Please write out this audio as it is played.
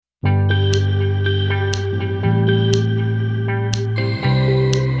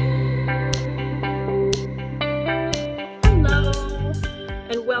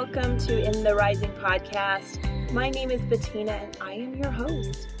Rising podcast. My name is Bettina and I am your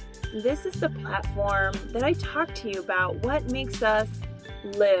host. This is the platform that I talk to you about what makes us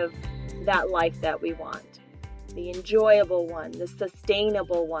live that life that we want. The enjoyable one, the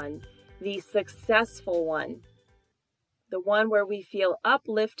sustainable one, the successful one. The one where we feel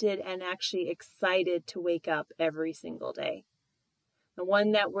uplifted and actually excited to wake up every single day. The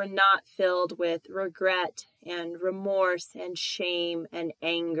one that we're not filled with regret and remorse and shame and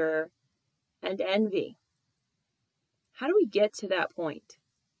anger and envy. How do we get to that point?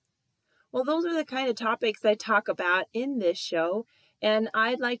 Well, those are the kind of topics I talk about in this show, and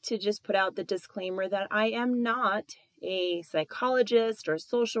I'd like to just put out the disclaimer that I am not a psychologist or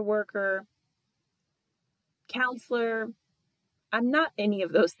social worker, counselor. I'm not any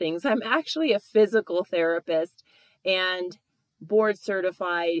of those things. I'm actually a physical therapist and board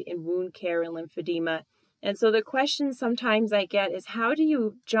certified in wound care and lymphedema. And so the question sometimes I get is, how do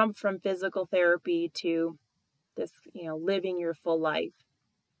you jump from physical therapy to this, living your full life?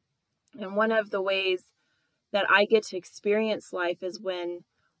 And one of the ways that I get to experience life is when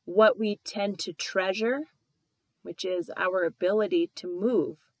what we tend to treasure, which is our ability to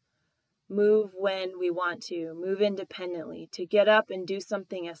move when we want to, move independently, to get up and do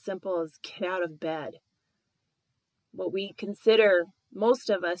something as simple as get out of bed. What we consider, most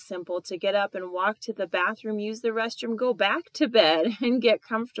of us, simple, to get up and walk to the bathroom, use the restroom, go back to bed and get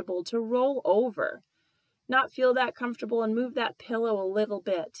comfortable, to roll over, not feel that comfortable and move that pillow a little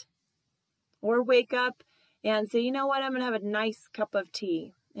bit. Or wake up and say, you know what, I'm going to have a nice cup of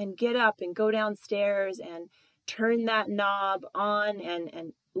tea, and get up and go downstairs and turn that knob on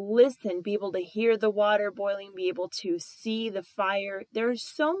and listen, be able to hear the water boiling, be able to see the fire. There are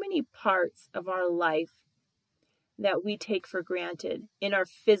so many parts of our life that we take for granted in our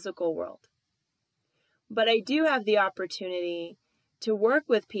physical world. But I do have the opportunity to work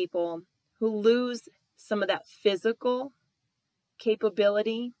with people who lose some of that physical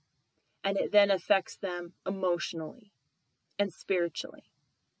capability, and it then affects them emotionally and spiritually.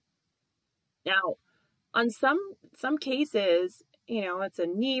 Now, on some cases, it's a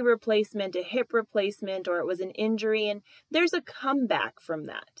knee replacement, a hip replacement, or it was an injury, and there's a comeback from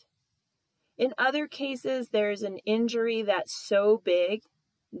that. In other cases, there's an injury that's so big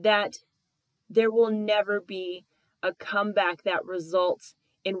that there will never be a comeback that results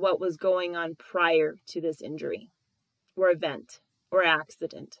in what was going on prior to this injury or event or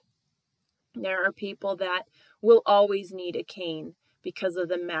accident. There are people that will always need a cane because of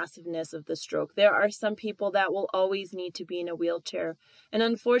the massiveness of the stroke. There are some people that will always need to be in a wheelchair. And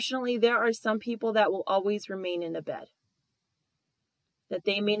unfortunately, there are some people that will always remain in a bed, that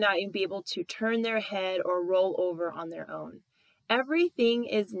they may not even be able to turn their head or roll over on their own. Everything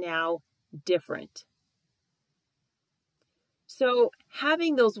is now different. So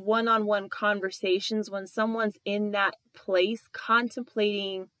having those one-on-one conversations when someone's in that place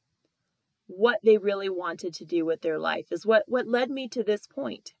contemplating what they really wanted to do with their life is what led me to this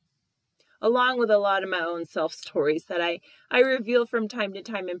point, along with a lot of my own self-stories that I reveal from time to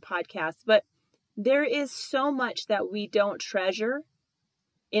time in podcasts. But there is so much that we don't treasure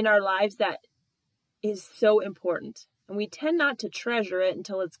in our lives that is so important. And we tend not to treasure it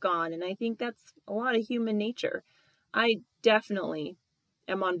until it's gone. And I think that's a lot of human nature. I definitely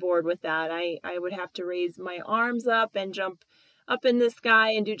am on board with that. I would have to raise my arms up and jump up in the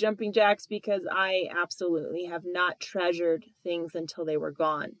sky and do jumping jacks because I absolutely have not treasured things until they were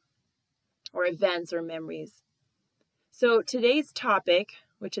gone, or events or memories. So today's topic,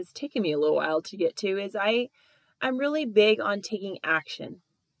 which has taken me a little while to get to, is I'm really big on taking action.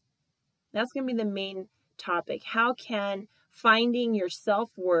 That's going to be the main topic. How can finding your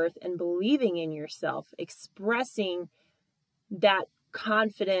self-worth and believing in yourself, expressing that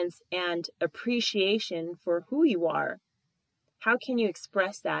confidence and appreciation for who you are, how can you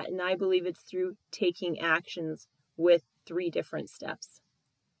express that? And I believe it's through taking actions with 3 different steps.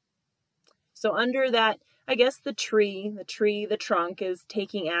 So under that, I guess the trunk is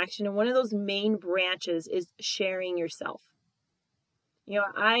taking action. And one of those main branches is sharing yourself.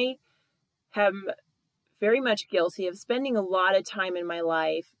 I am very much guilty of spending a lot of time in my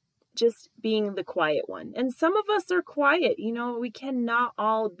life just being the quiet one. And some of us are quiet. We cannot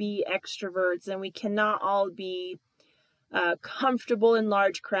all be extroverts, and we cannot all be comfortable in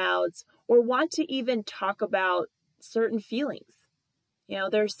large crowds or want to even talk about certain feelings.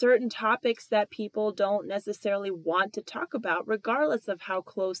 There are certain topics that people don't necessarily want to talk about, regardless of how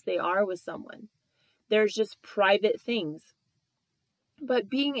close they are with someone. There's just private things.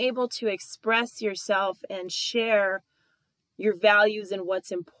 But being able to express yourself and share your values and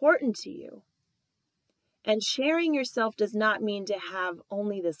what's important to you And sharing yourself does not mean to have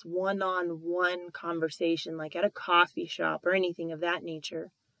only this one-on-one conversation like at a coffee shop or anything of that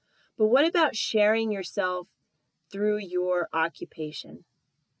nature. But what about sharing yourself through your occupation?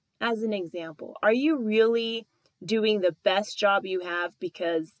 As an example, are you really doing the best job you have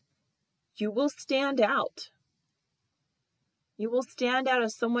because you will stand out? You will stand out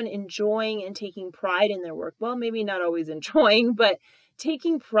as someone enjoying and taking pride in their work. Well, maybe not always enjoying, but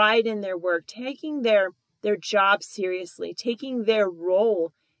taking pride in their work, taking their job seriously, taking their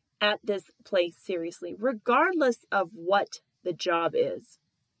role at this place seriously, regardless of what the job is.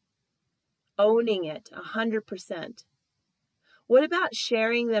 Owning it 100%. What about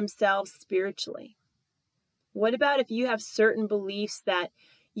sharing themselves spiritually? What about if you have certain beliefs that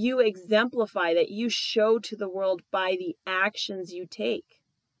you exemplify, that you show to the world by the actions you take?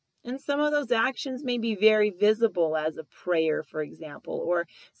 And some of those actions may be very visible, as a prayer, for example, or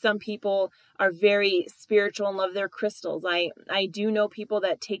some people are very spiritual and love their crystals. I do know people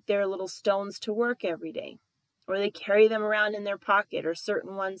that take their little stones to work every day, or they carry them around in their pocket, or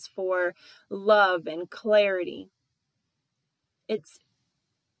certain ones for love and clarity. It's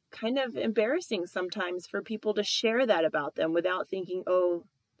kind of embarrassing sometimes for people to share that about them without thinking, oh,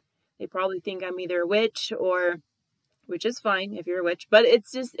 they probably think I'm either a witch, or, which is fine if you're a witch, but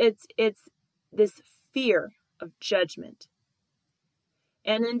it's this fear of judgment.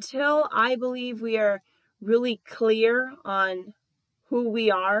 And until I believe we are really clear on who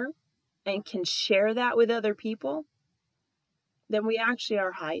we are and can share that with other people, then we actually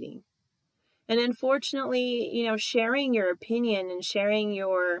are hiding. And unfortunately, sharing your opinion and sharing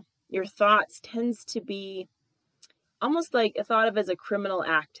your thoughts tends to be almost like thought of as a criminal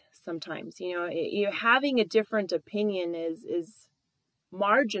act sometimes. You having a different opinion is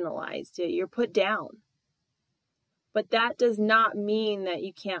marginalized. You're put down. But that does not mean that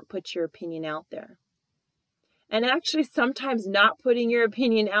you can't put your opinion out there. And actually, sometimes not putting your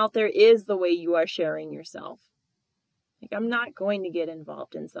opinion out there is the way you are sharing yourself. Like, I'm not going to get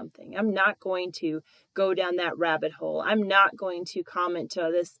involved in something. I'm not going to go down that rabbit hole. I'm not going to comment to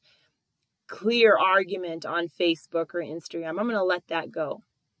this clear argument on Facebook or Instagram. I'm going to let that go.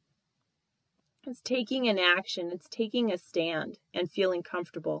 It's taking an action. It's taking a stand and feeling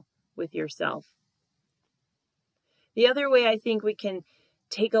comfortable with yourself. The other way I think we can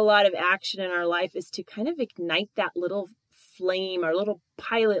take a lot of action in our life is to kind of ignite that little flame or little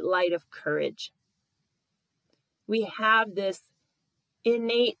pilot light of courage. We have this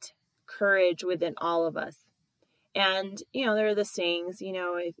innate courage within all of us. And, there are the sayings,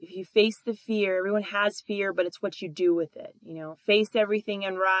 if you face the fear, everyone has fear, but it's what you do with it. Face everything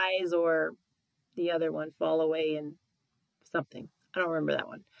and rise, or the other one, fall away and something. I don't remember that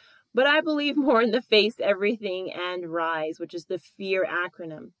one. But I believe more in the face everything and rise, which is the FEAR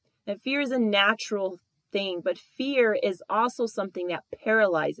acronym. And fear is a natural thing, but fear is also something that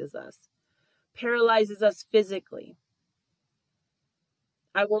paralyzes us physically.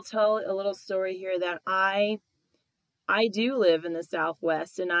 I will tell a little story here that I do live in the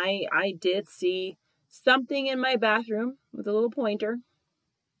Southwest, and I did see something in my bathroom with a little pointer,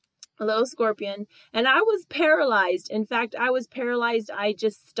 a little scorpion, and I was paralyzed. In fact, I was paralyzed. I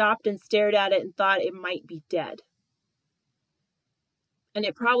just stopped and stared at it and thought it might be dead. And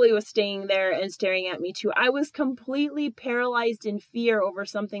it probably was staying there and staring at me too. I was completely paralyzed in fear over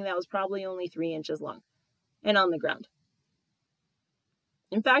something that was probably only 3 inches long and on the ground.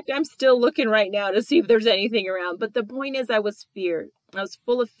 In fact, I'm still looking right now to see if there's anything around. But the point is, I was feared. I was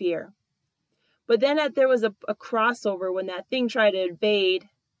full of fear. But then there was a crossover when that thing tried to invade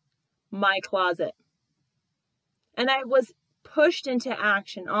my closet. And I was pushed into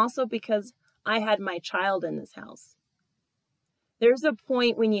action also because I had my child in this house. There's a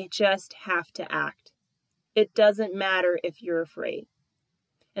point when you just have to act. It doesn't matter if you're afraid.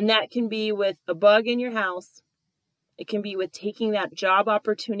 And that can be with a bug in your house. It can be with taking that job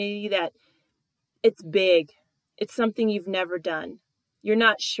opportunity that it's big. It's something you've never done. You're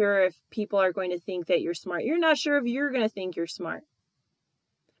not sure if people are going to think that you're smart. You're not sure if you're going to think you're smart.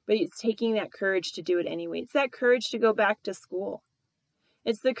 But it's taking that courage to do it anyway. It's that courage to go back to school.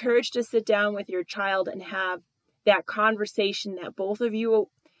 It's the courage to sit down with your child and have that conversation that both of you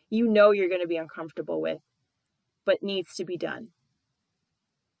you're going to be uncomfortable with, but needs to be done.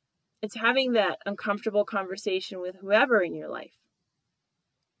 It's having that uncomfortable conversation with whoever in your life.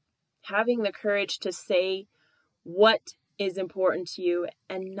 Having the courage to say what is important to you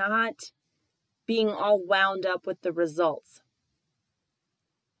and not being all wound up with the results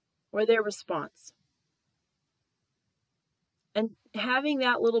or their response. And having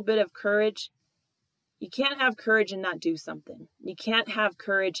that little bit of courage, You can't have courage and not do something. You can't have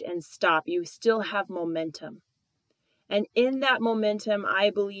courage and stop. You still have momentum. And in that momentum,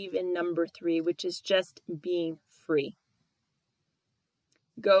 I believe in number 3, which is just being free.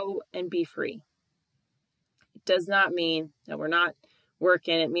 Go and be free. It does not mean that we're not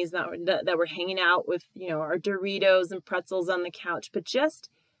working. It means not that we're hanging out with, our Doritos and pretzels on the couch, but just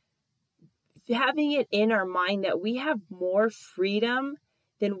having it in our mind that we have more freedom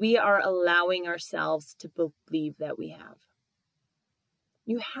than we are allowing ourselves to believe that we have.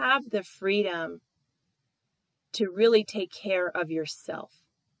 You have the freedom to really take care of yourself.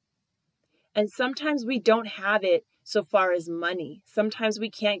 And sometimes we don't have it so far as money. Sometimes we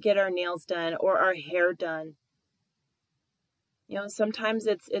can't get our nails done or our hair done. Sometimes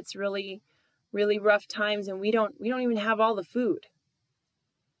it's really, really rough times and we don't even have all the food.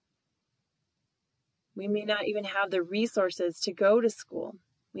 We may not even have the resources to go to school.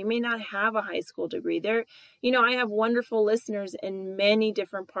 We may not have a high school degree. I have wonderful listeners in many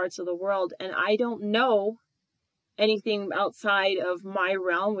different parts of the world, and I don't know anything outside of my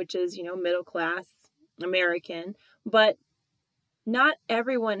realm, which is, middle class American, but not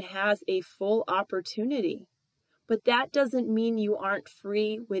everyone has a full opportunity. But that doesn't mean you aren't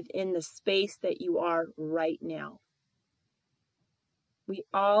free within the space that you are right now. We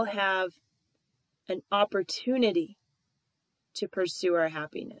all have an opportunity to pursue our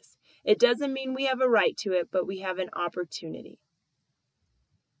happiness. It doesn't mean we have a right to it, but we have an opportunity.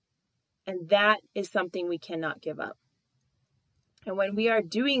 And that is something we cannot give up. And when we are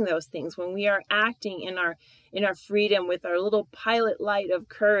doing those things, when we are acting in our freedom with our little pilot light of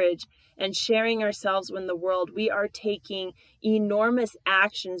courage and sharing ourselves with the world, we are taking enormous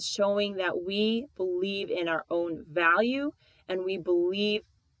actions showing that we believe in our own value and we believe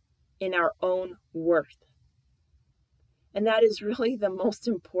in our own worth. And that is really the most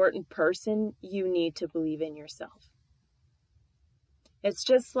important person you need to believe in yourself. It's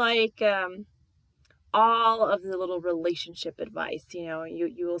just like all of the little relationship advice,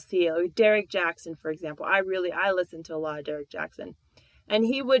 you will see Derek Jackson, for example. I listen to a lot of Derek Jackson, and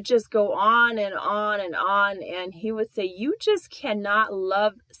he would just go on and on and on. And he would say, you just cannot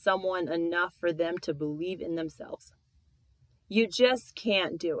love someone enough for them to believe in themselves. You just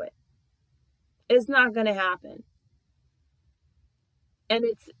can't do it. It's not going to happen. And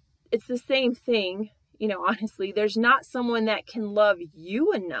it's the same thing, honestly. There's not someone that can love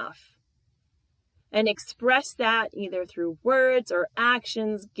you enough and express that either through words or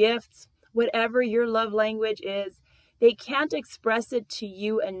actions, gifts, whatever your love language is. They can't express it to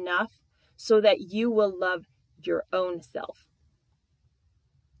you enough so that you will love your own self.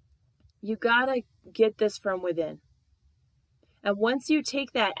 You gotta get this from within. And once you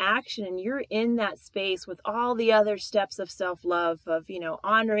take that action and you're in that space with all the other steps of self-love, of,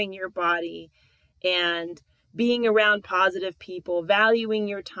 honoring your body and being around positive people, valuing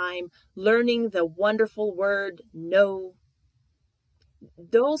your time, learning the wonderful word no.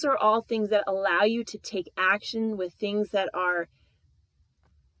 Those are all things that allow you to take action with things that are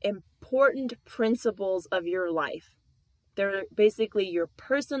important principles of your life. They're basically your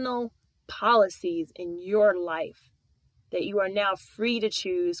personal policies in your life that you are now free to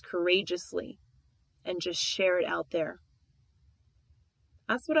choose courageously and just share it out there.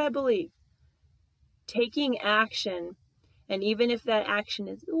 That's what I believe. Taking action, and even if that action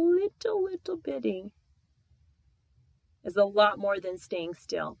is little bitty, is a lot more than staying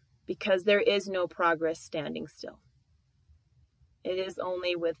still, because there is no progress standing still. It is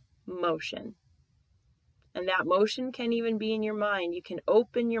only with motion. And that motion can even be in your mind. You can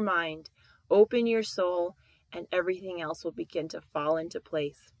open your mind, open your soul, and everything else will begin to fall into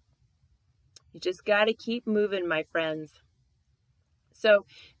place. You just got to keep moving, my friends. So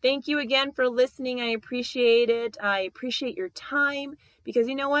thank you again for listening. I appreciate it. I appreciate your time, because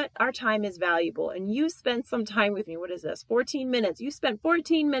you know what? Our time is valuable, and you spent some time with me. What is this? 14 minutes. You spent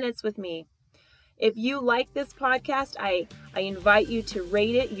 14 minutes with me. If you like this podcast, I invite you to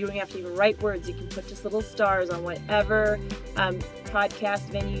rate it. You don't have to even write words. You can put just little stars on whatever podcast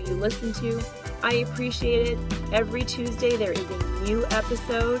venue you listen to. I appreciate it. Every Tuesday there is a new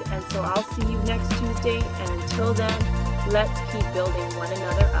episode, and so I'll see you next Tuesday. And until then, let's keep building one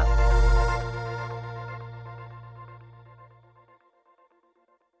another up.